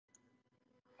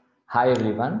Hi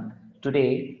everyone.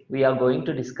 Today we are going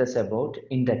to discuss about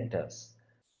inductors.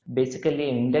 Basically,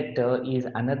 an inductor is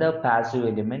another passive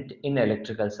element in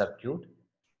electrical circuit.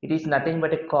 It is nothing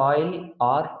but a coil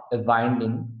or a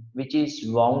winding which is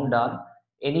wound on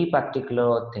any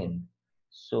particular thing.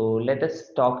 So let us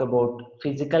talk about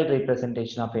physical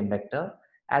representation of inductor.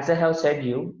 As I have said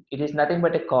you, it is nothing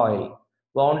but a coil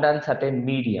wound on certain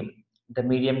medium. The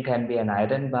medium can be an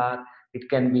iron bar, it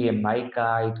can be a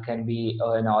mica, it can be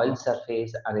an oil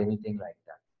surface or anything like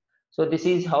that. So this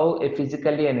is how a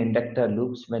physically an inductor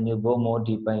looks when you go more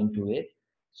deeper into it.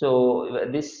 So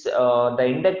the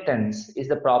inductance is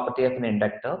the property of an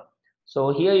inductor.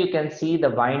 So here you can see the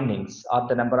windings or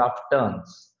the number of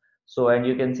turns. So and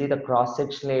you can see the cross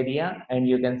sectional area and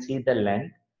you can see the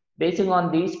length. Basing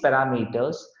on these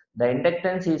parameters, the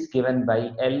inductance is given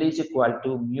by L is equal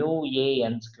to mu A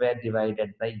n square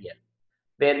divided by L,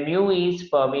 where mu is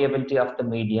permeability of the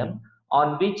medium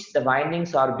on which the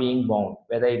windings are being bound,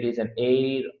 whether it is an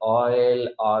air, oil,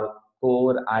 or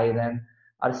core iron,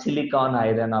 or silicon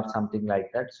iron, or something like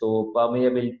that. So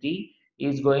permeability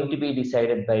is going to be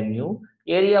decided by mu.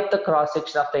 Area of the cross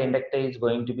section of the inductor is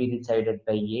going to be decided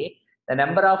by A. The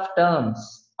number of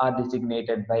turns are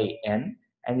designated by N,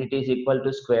 and it is equal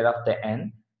to square of the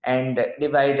N, and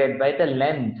divided by the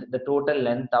length, the total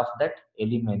length of that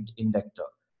element inductor.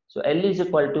 So L is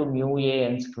equal to mu A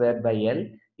n square by L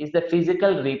is the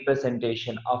physical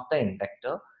representation of the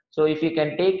inductor. So if you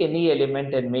can take any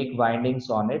element and make windings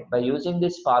on it, by using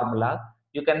this formula,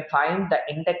 you can find the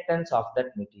inductance of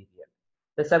that material.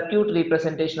 The circuit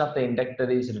representation of the inductor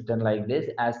is written like this,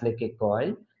 as like a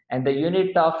coil, and the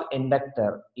unit of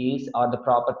inductor is, or the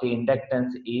property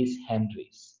inductance is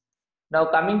Henrys. Now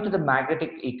coming to the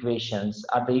magnetic equations,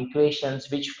 or the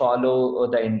equations which follow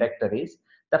the inductor is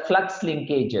the flux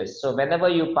linkages. So whenever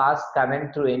you pass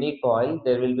current through any coil,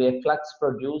 there will be a flux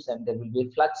produced and there will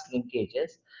be flux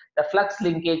linkages. The flux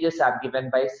linkages are given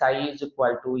by psi is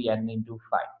equal to N into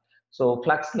phi. So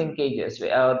flux linkages,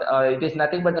 it is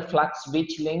nothing but the flux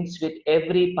which links with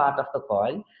every part of the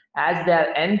coil. As there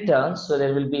are n turns, so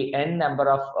there will be n number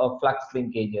of flux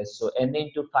linkages. So n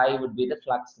into phi would be the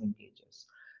flux linkages.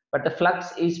 But the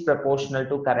flux is proportional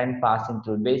to current passing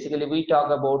through. Basically, we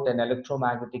talk about an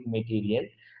electromagnetic material.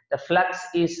 The flux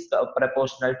is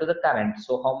proportional to the current.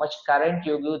 So how much current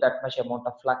you give, that much amount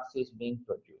of flux is being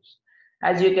produced.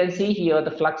 As you can see here,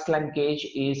 the flux linkage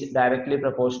is directly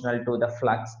proportional to the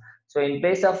flux. So in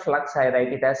place of flux, I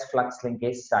write it as flux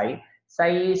linkage psi. Psi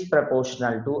is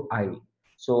proportional to I.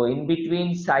 So in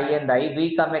between psi and I,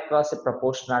 we come across a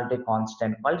proportionality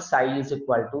constant called psi is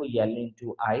equal to L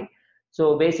into I.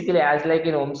 So basically, as like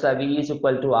in Ohm's law, V is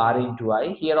equal to R into I.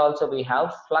 Here also we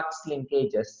have flux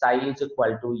linkages. Psi is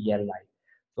equal to Li.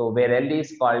 So where L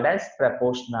is called as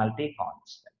proportionality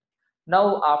constant.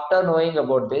 Now, after knowing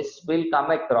about this, we'll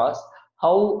come across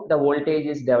how the voltage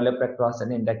is developed across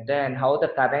an inductor and how the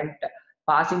current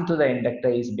passing through the inductor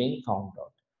is being found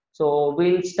out. So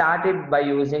we'll start it by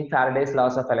using Faraday's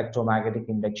laws of electromagnetic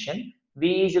induction.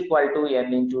 V is equal to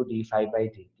N into d phi by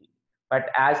dt. But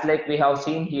as like we have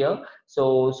seen here,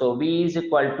 so V is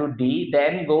equal to D,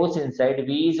 then goes inside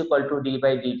V is equal to d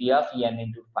by dt of N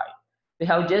into phi. We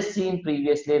have just seen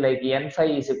previously like N phi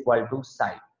is equal to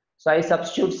psi. So I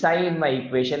substitute psi in my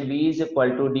equation. V is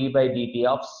equal to d by dt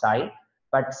of psi,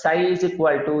 but psi is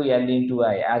equal to L into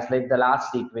I, as like the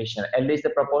last equation. L is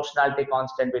the proportionality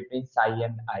constant between psi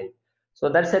and I. So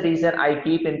that's the reason I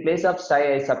keep in place of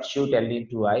psi, I substitute L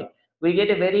into I. We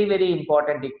get a very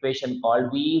important equation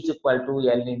called V is equal to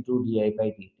L into di by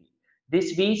dt.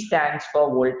 This V stands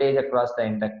for voltage across the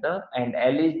inductor, and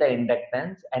L is the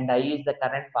inductance, and I is the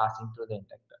current passing through the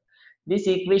inductor. This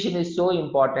equation is so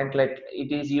important, like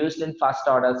it is used in first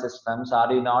order systems,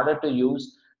 or in order to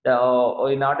use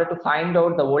or in order to find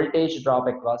out the voltage drop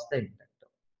across the inductor.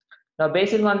 Now,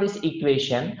 based on this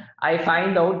equation, I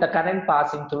find out the current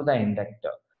passing through the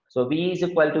inductor. So V is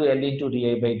equal to L into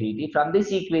di by dt. From this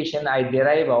equation, I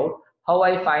derive out how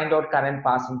I find out current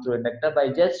passing through inductor by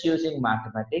just using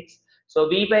mathematics. So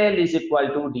V by L is equal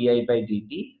to di by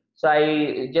dt. So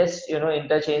I just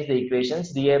interchange the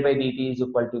equations. Di by dt is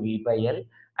equal to V by L.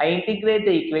 I integrate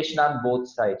the equation on both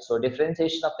sides. So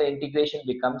differentiation of the integration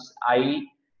becomes I,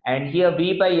 and here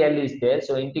V by L is there.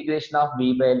 So integration of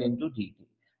V by L into dt.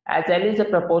 As L is a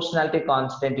proportionality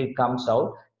constant, it comes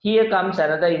out. Here comes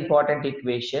another important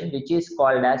equation, which is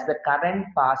called as the current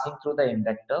passing through the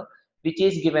inductor, which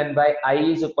is given by I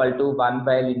is equal to 1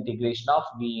 by L integration of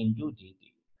V into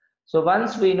dt. So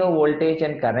once we know voltage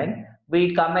and current,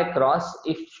 we come across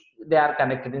if they are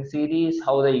connected in series,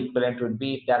 how the equivalent would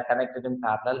be. If they are connected in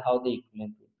parallel, how the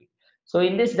equivalent would be. So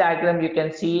in this diagram, you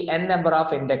can see n number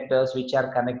of inductors which are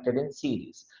connected in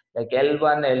series, like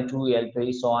L1, L2,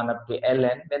 L3, so on up to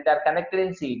Ln. When they are connected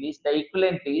in series, the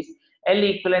equivalent is L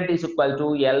equivalent is equal to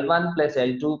L1 plus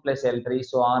L2 plus L3,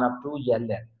 so on up to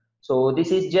Ln. So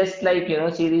this is just like,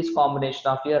 series combination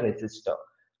of your resistor.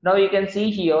 Now you can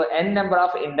see here n number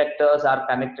of inductors are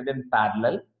connected in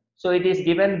parallel. So it is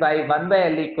given by 1 by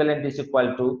L equivalent is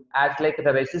equal to, as like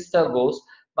the resistor goes,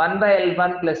 1 by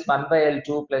L1 plus 1 by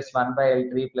L2 plus 1 by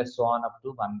L3 plus so on up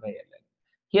to 1 by Ln.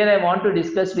 Here I want to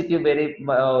discuss with you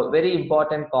very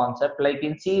important concept, like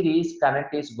in series current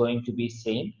is going to be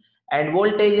same and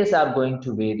voltages are going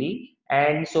to vary,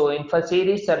 and so in for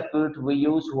series circuit we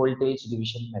use voltage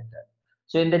division method.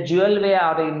 So in the dual way,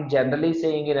 or in generally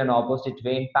saying in an opposite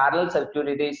way, in parallel circuit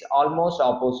it is almost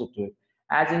opposite to it.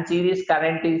 As in series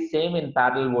current is same, in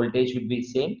parallel voltage would be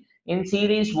same. In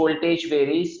series voltage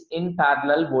varies, in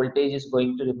parallel voltage is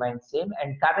going to remain same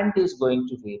and current is going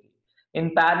to vary.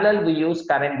 In parallel we use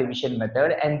current division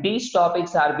method, and these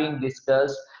topics are being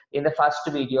discussed in the first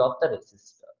video of the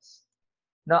resistors.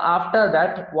 Now after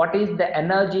that, what is the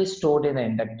energy stored in an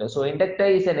inductor? So inductor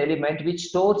is an element which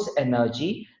stores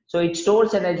energy. So it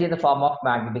stores energy in the form of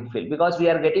magnetic field, because we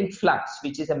are getting flux,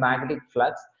 which is a magnetic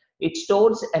flux. It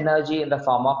stores energy in the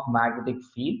form of magnetic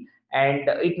field, and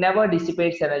it never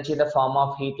dissipates energy in the form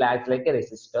of heat like a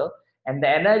resistor. And the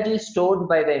energy stored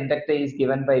by the inductor is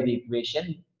given by the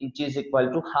equation, which is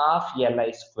equal to half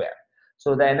Li square.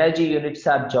 So the energy units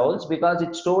are joules because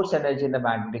it stores energy in the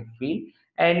magnetic field.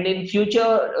 And in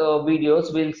future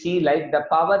videos we'll see like the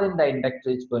power in the inductor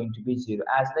is going to be zero,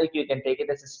 as like you can take it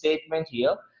as a statement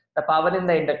here, the power in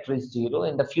the inductor is zero.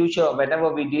 In the future,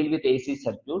 whenever we deal with AC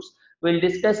circuits, we'll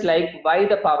discuss like why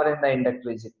the power in the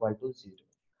inductor is equal to zero.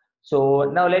 So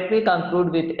now let me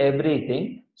conclude with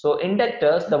everything. So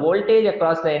inductors, the voltage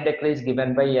across the inductor is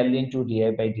given by L into di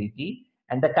by dt,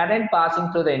 and the current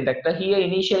passing through the inductor, here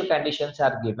initial conditions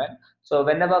are given. So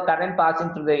whenever current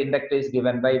passing through the inductor is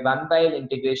given by 1 by L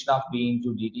integration of V into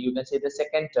dt, you can say the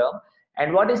second term.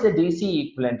 And what is the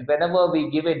DC equivalent? Whenever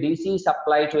we give a DC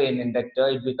supply to an inductor,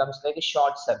 it becomes like a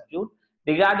short circuit.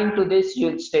 Regarding to this,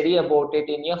 you'll study about it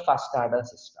in your first order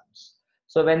systems.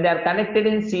 So when they are connected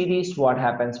in series, what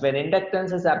happens? When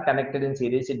inductances are connected in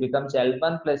series, it becomes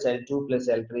L1 plus L2 plus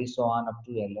L3, so on up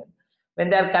to Ln. When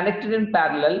they are connected in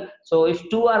parallel, so if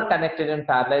two are connected in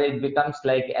parallel, it becomes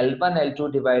like L1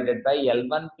 L2 divided by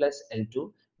L1 plus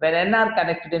L2. When n are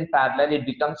connected in parallel, it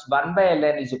becomes 1 by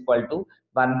Ln is equal to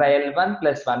 1 by L1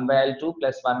 plus 1 by L2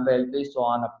 plus 1 by L3, so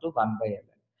on up to 1 by Ln.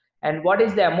 And what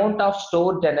is the amount of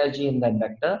stored energy in the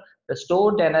inductor? The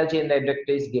stored energy in the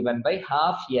inductor is given by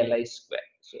half Li square.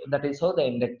 So that is how the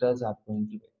inductors are going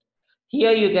to be.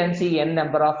 Here you can see n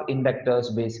number of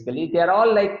inductors. Basically, they are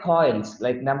all like coils,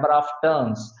 like number of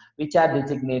turns, which are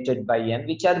designated by n,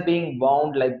 which are being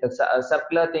wound, like the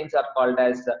circular things are called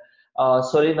as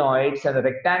solenoids, and the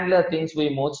rectangular things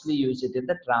we mostly use it in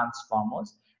the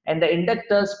transformers. And the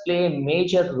inductors play a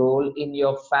major role in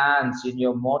your fans, in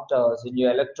your motors, in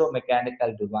your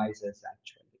electromechanical devices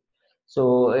actually.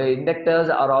 So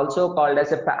inductors are also called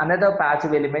as another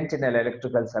passive element in an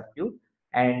electrical circuit.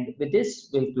 And with this,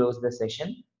 we'll close the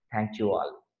session. Thank you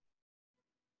all.